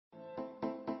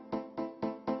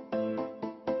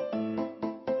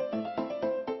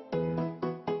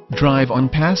Drive on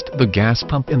past the gas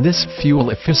pump in this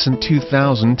fuel-efficient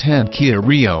 2010 Kia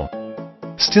Rio.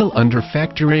 Still under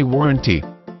factory warranty.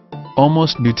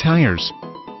 Almost new tires.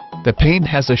 The paint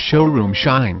has a showroom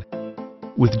shine.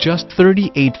 With just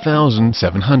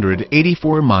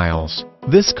 38,784 miles,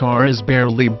 this car is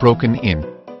barely broken in.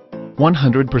 100%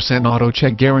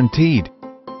 AutoCheck guaranteed.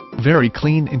 Very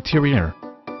clean interior.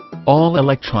 All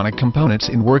electronic components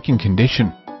in working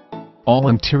condition. All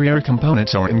interior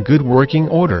components are in good working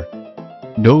order.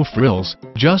 No frills,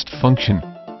 just function.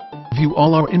 View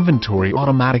all our inventory.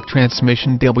 Automatic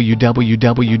transmission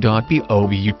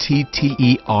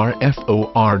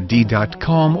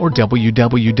www.bovutterford.com or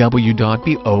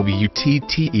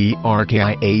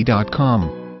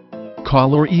www.bovutterkia.com.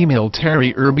 Call or email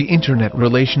Terry Irby, Internet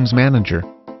Relations Manager.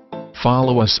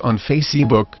 Follow us on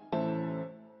Facebook,